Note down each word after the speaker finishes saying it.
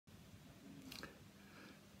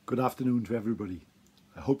Good afternoon to everybody.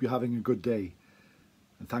 I hope you're having a good day,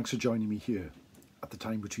 and thanks for joining me here at the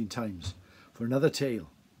Time Between Times for another tale,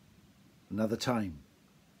 another time,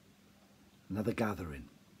 another gathering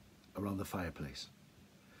around the fireplace.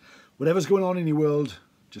 Whatever's going on in your world,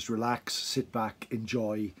 just relax, sit back,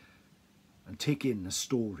 enjoy, and take in a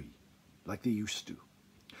story like they used to.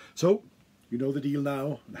 So, you know the deal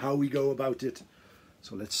now and how we go about it,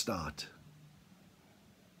 so let's start.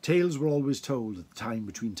 Tales were always told at the time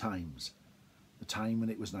between times, the time when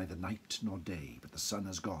it was neither night nor day, but the sun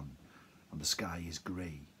has gone and the sky is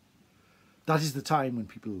grey. That is the time when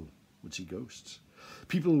people would see ghosts.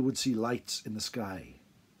 People would see lights in the sky.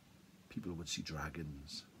 People would see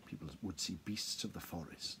dragons. People would see beasts of the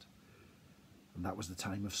forest. And that was the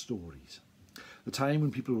time of stories. The time when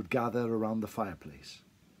people would gather around the fireplace,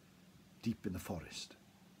 deep in the forest,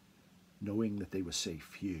 knowing that they were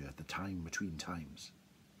safe here at the time between times,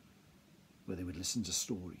 where they would listen to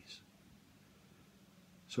stories.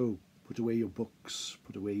 So put away your books,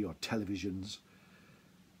 put away your televisions,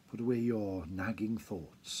 put away your nagging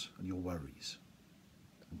thoughts and your worries,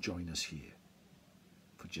 and join us here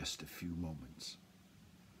for just a few moments.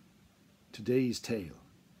 Today's tale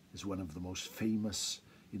is one of the most famous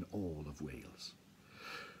in all of Wales.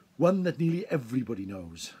 One that nearly everybody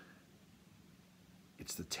knows.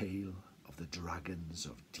 It's the tale of the dragons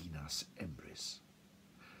of Dinas Emrys.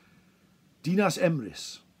 Dinas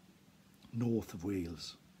Emrys, north of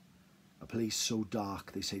Wales. A place so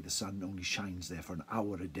dark they say the sun only shines there for an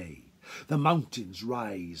hour a day. The mountains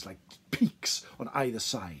rise like peaks on either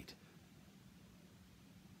side.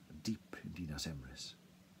 And deep in Dinas Emrys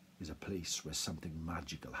is a place where something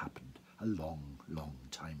magical happened a long, long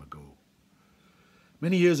time ago.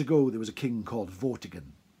 Many years ago there was a king called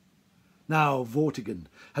Vortigern. Now Vortigern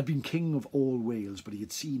had been king of all Wales, but he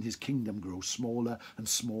had seen his kingdom grow smaller and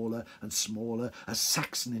smaller and smaller as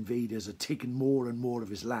Saxon invaders had taken more and more of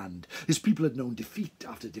his land. His people had known defeat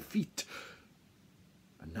after defeat,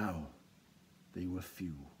 and now they were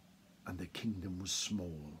few, and their kingdom was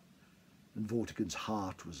small, and Vortigern's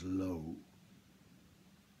heart was low,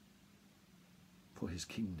 for his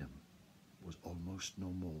kingdom was almost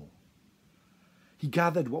no more. He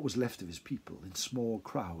gathered what was left of his people in small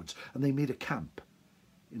crowds, and they made a camp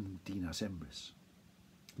in Dinas Emrys.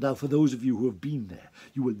 Now, for those of you who have been there,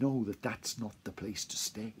 you will know that that's not the place to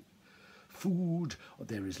stay. Food,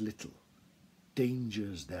 there is little.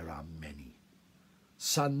 Dangers, there are many.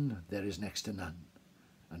 Sun, there is next to none.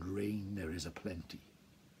 And rain, there is aplenty.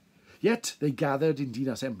 Yet they gathered in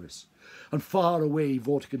Dinas Emrys, and far away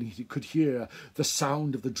Vortigern could hear the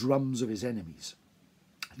sound of the drums of his enemies.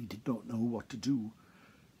 He did not know what to do.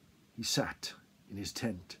 He sat in his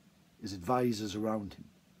tent, his advisers around him,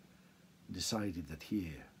 and decided that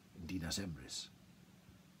here in Dinas Emrys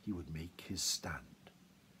he would make his stand.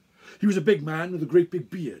 He was a big man with a great big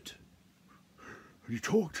beard, and he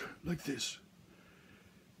talked like this.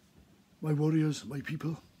 My warriors, my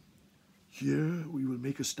people, here we will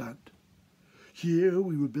make a stand. Here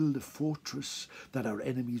we will build a fortress that our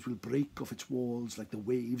enemies will break off its walls like the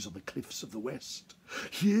waves on the cliffs of the west.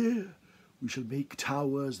 Here we shall make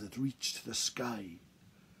towers that reach to the sky.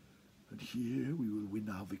 And here we will win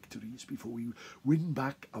our victories before we win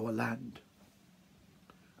back our land.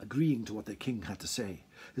 Agreeing to what their king had to say,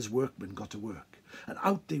 his workmen got to work, and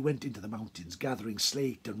out they went into the mountains, gathering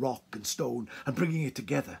slate and rock and stone and bringing it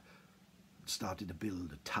together, and started to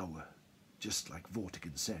build a tower, just like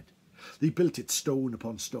Vortigern said. They built it stone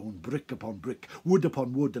upon stone, brick upon brick, wood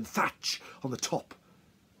upon wood, and thatch on the top,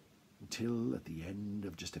 until at the end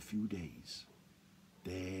of just a few days,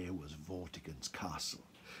 there was Vortigern's castle,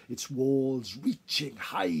 its walls reaching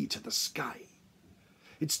high to the sky,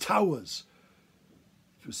 its towers.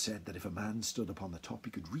 It was said that if a man stood upon the top,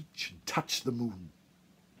 he could reach and touch the moon.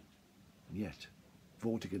 And yet,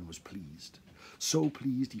 Vortigern was pleased, so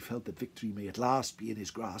pleased he felt that victory may at last be in his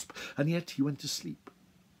grasp, and yet he went to sleep.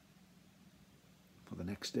 For the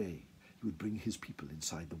next day, he would bring his people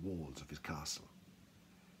inside the walls of his castle.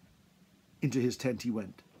 Into his tent he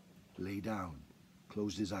went, lay down,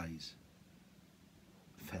 closed his eyes,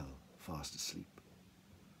 fell fast asleep,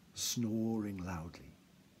 snoring loudly.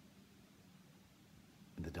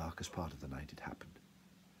 In the darkest part of the night it happened.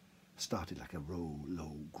 It started like a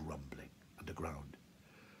low grumbling underground,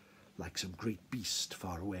 like some great beast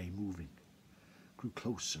far away moving. Grew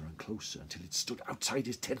closer and closer until it stood outside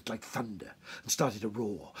his tent like thunder and started to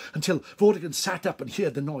roar, until Vortigern sat up and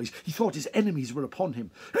heard the noise. He thought his enemies were upon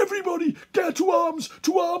him. Everybody, get to arms,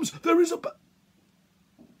 there is a... But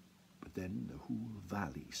then the whole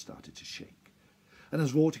valley started to shake, and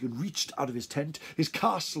as Vortigern reached out of his tent, his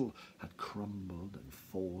castle had crumbled and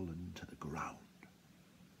fallen to the ground.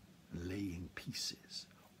 and laying pieces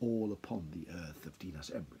all upon the earth of Dinas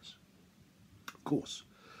Emrys. Of course,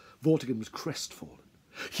 Vortigern was crestfallen.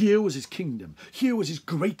 Here was his kingdom, here was his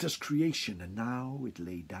greatest creation, and now it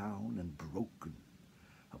lay down and broken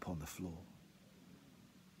upon the floor.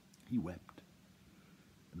 He wept,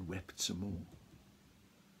 and wept some more.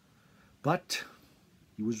 But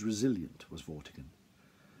he was resilient, was Vortigern.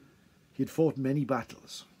 He had fought many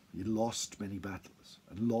battles, he had lost many battles,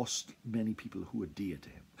 and lost many people who were dear to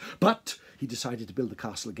him. But he decided to build the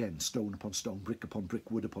castle again, stone upon stone, brick upon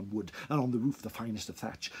brick, wood upon wood, and on the roof the finest of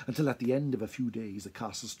thatch, until at the end of a few days the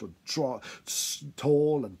castle stood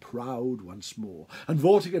tall and proud once more. And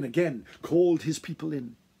Vortigern again called his people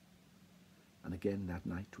in. And again that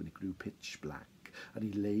night, when it grew pitch black, and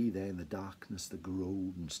he lay there in the darkness, the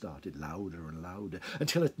groan started louder and louder,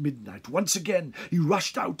 until at midnight, once again, he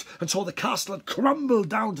rushed out and saw the castle had crumbled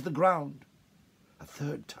down to the ground. A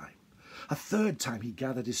third time he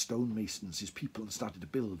gathered his stonemasons, his people, and started to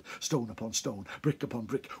build, stone upon stone, brick upon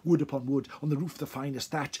brick, wood upon wood, on the roof the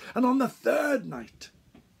finest thatch. And on the third night,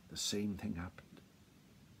 the same thing happened,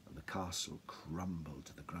 and the castle crumbled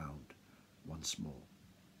to the ground once more.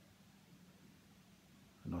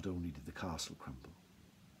 And not only did the castle crumble,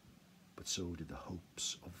 but so did the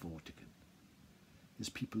hopes of Vortigern. His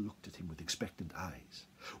people looked at him with expectant eyes,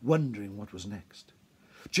 wondering what was next.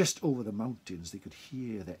 Just over the mountains they could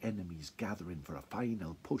hear their enemies gathering for a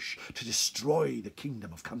final push to destroy the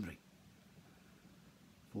kingdom of Cymru.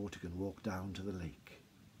 Vortigern walked down to the lake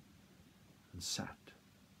and sat,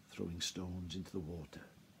 throwing stones into the water,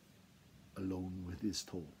 alone with his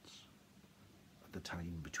thoughts, at the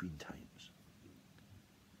time between times.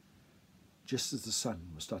 Just as the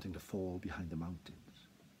sun was starting to fall behind the mountains,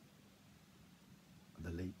 and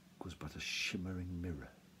the lake was but a shimmering mirror,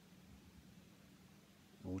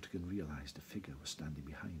 Vortigern realised a figure was standing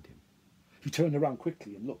behind him. He turned around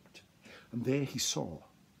quickly and looked, and there he saw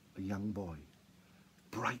a young boy,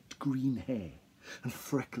 bright green hair and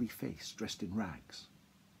freckly face, dressed in rags.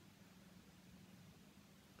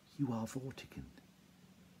 "You are Vortigern.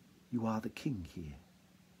 You are the king here,"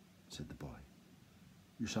 said the boy.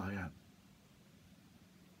 "Yes, I am.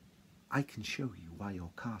 I can show you why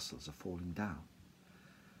your castles are falling down.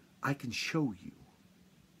 I can show you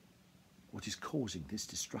what is causing this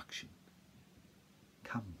destruction.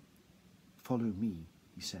 Come, follow me,"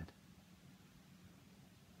 he said.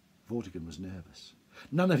 Vortigern was nervous.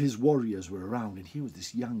 None of his warriors were around, and here was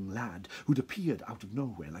this young lad who'd appeared out of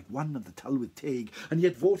nowhere like one of the Tylwyth Teg, and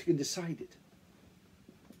yet Vortigern decided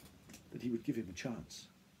that he would give him a chance.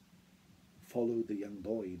 Followed the young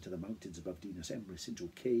boy into the mountains above Dinas Emrys, into a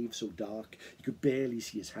cave so dark he could barely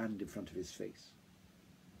see his hand in front of his face.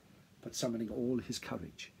 But summoning all his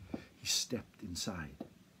courage, he stepped inside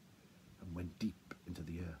and went deep into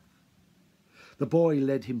the earth. The boy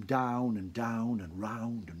led him down and down and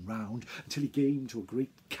round until he came to a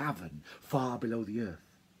great cavern far below the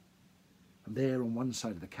earth. And there on one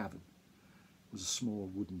side of the cavern was a small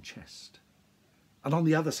wooden chest, and on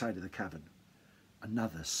the other side of the cavern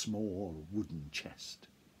another small wooden chest.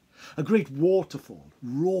 A great waterfall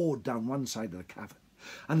roared down one side of the cavern,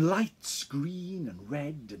 and lights, green and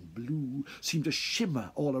red and blue, seemed to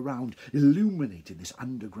shimmer all around, illuminating this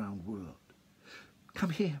underground world.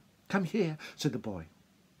 Come here, said the boy,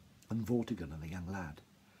 and Vortigern and the young lad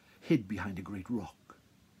hid behind a great rock.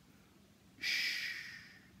 Shh,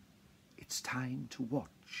 it's time to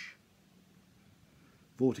watch.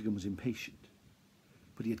 Vortigern was impatient,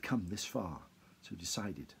 but he had come this far, so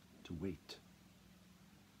decided to wait.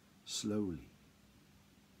 Slowly,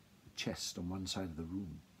 the chest on one side of the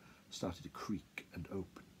room started to creak and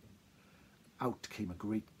open. Out came a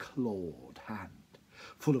great clawed hand,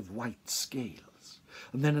 full of white scales,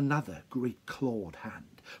 and then another great clawed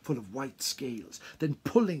hand, full of white scales. Then,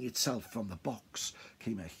 pulling itself from the box,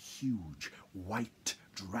 came a huge white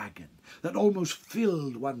dragon that almost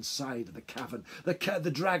filled one side of the cavern.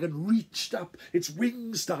 The dragon reached up, its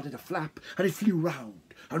wings started to flap, and it flew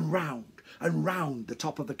round and round and round the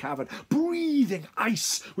top of the cavern, breathing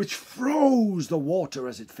ice which froze the water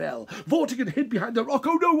as it fell. Vortigern hid behind the rock.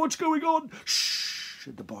 "Oh no, what's going on?" "Shh,"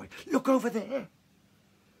 said the boy. "Look over there."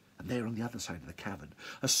 And there on the other side of the cavern,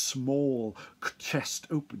 a small chest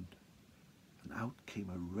opened, and out came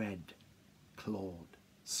a red, clawed,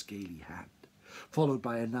 scaly hand, followed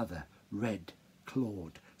by another red,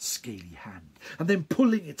 clawed, scaly hand, and then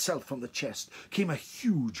pulling itself from the chest came a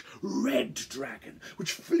huge red dragon,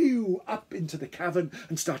 which flew up into the cavern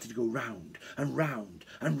and started to go round and round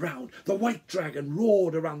and round. The white dragon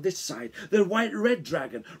roared around this side, the red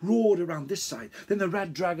dragon roared around this side. Then the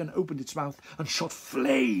red dragon opened its mouth and shot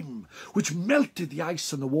flame, which melted the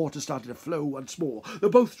ice, and the water started to flow once more. The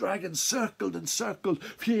both dragons circled and circled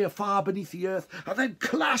here far beneath the earth, and then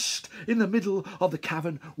clashed in the middle of the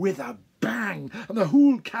cavern with a bang, and the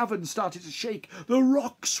whole cavern started to shake. The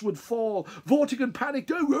rocks would fall. Vortigern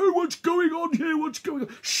panicked. Oh, what's going on here? What's going on?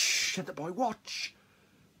 Shh, said the boy, watch.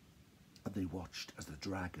 And they watched as the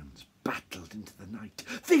dragons battled into the night.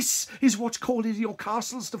 This is what's causing your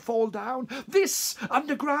castles to fall down. This,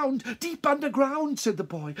 underground, deep underground, said the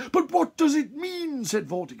boy. But what does it mean? Said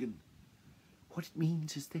Vortigern. What it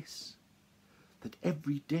means is this, that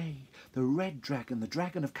every day the red dragon, the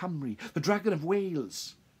dragon of Cymru, the dragon of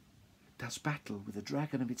Wales, does battle with the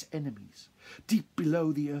dragon of its enemies, deep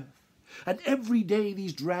below the earth. And every day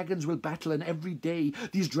these dragons will battle, and every day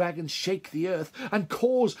these dragons shake the earth and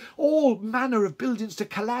cause all manner of buildings to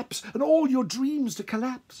collapse and all your dreams to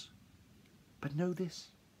collapse. But know this,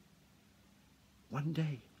 one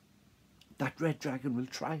day that red dragon will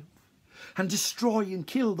triumph and destroy and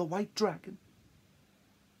kill the white dragon.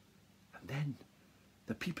 And then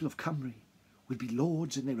the people of Cymru will be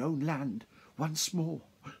lords in their own land once more.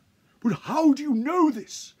 But how do you know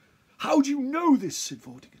this? How do you know this? Said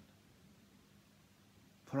Vortigern.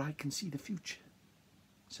 For I can see the future,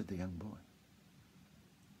 said the young boy.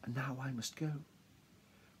 And now I must go,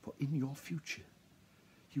 for in your future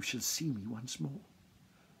you shall see me once more.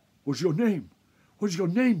 What's your name? What's your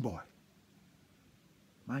name, boy?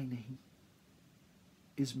 My name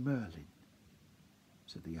is Merlin,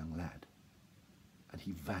 said the young lad, and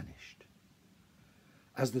he vanished.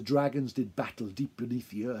 As the dragons did battle deep beneath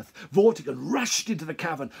the earth, Vortigern rushed into the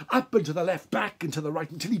cavern, up and to the left, back and to the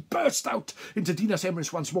right, until he burst out into Dinas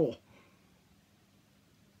Emrys once more.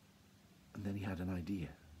 And then he had an idea.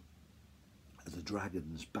 As the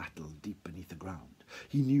dragons battled deep beneath the ground,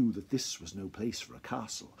 he knew that this was no place for a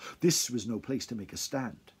castle. This was no place to make a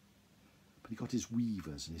stand. But he got his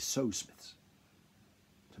weavers and his sewsmiths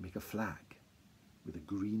to make a flag with a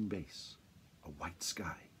green base, a white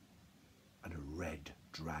sky, and a red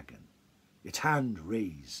dragon, its hand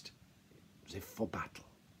raised as if for battle.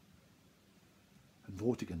 And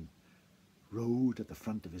Vortigern rode at the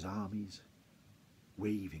front of his armies,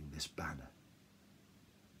 waving this banner.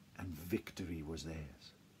 And victory was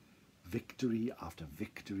theirs. Victory after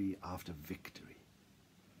victory after victory.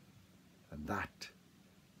 And that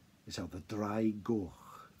is how the Draig-Goch,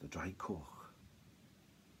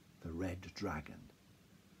 the red dragon,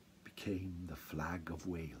 became the flag of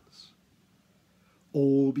Wales.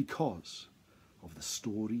 All because of the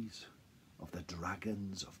stories of the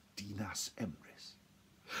dragons of Dinas Emrys.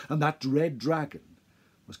 And that red dragon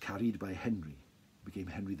was carried by Henry, became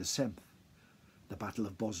Henry VII, the Battle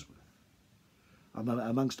of Bosworth.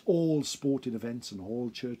 Amongst all sporting events and all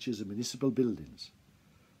churches and municipal buildings,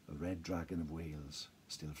 the red dragon of Wales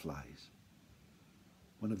still flies.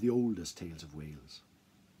 One of the oldest tales of Wales,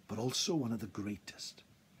 but also one of the greatest,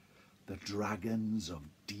 the dragons of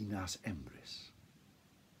Dinas Emrys.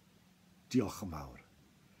 Diolch yn fawr.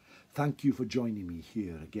 Thank you for joining me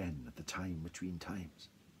here again at the time between times.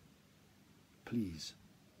 Please,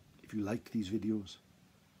 if you like these videos,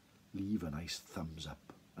 leave a nice thumbs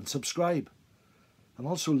up and subscribe. And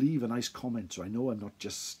also leave a nice comment so I know I'm not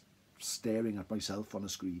just staring at myself on a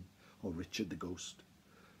screen or Richard the Ghost,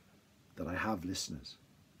 that I have listeners.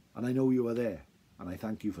 And I know you are there, and I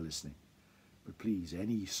thank you for listening. But please,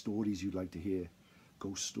 any stories you'd like to hear,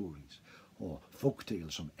 ghost stories, or folk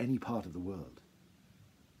tales from any part of the world,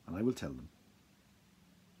 and I will tell them.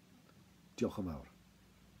 Diolch yn fawr.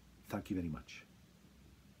 Thank you very much.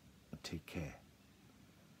 And take care.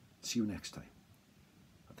 See you next time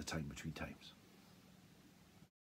at the time between times.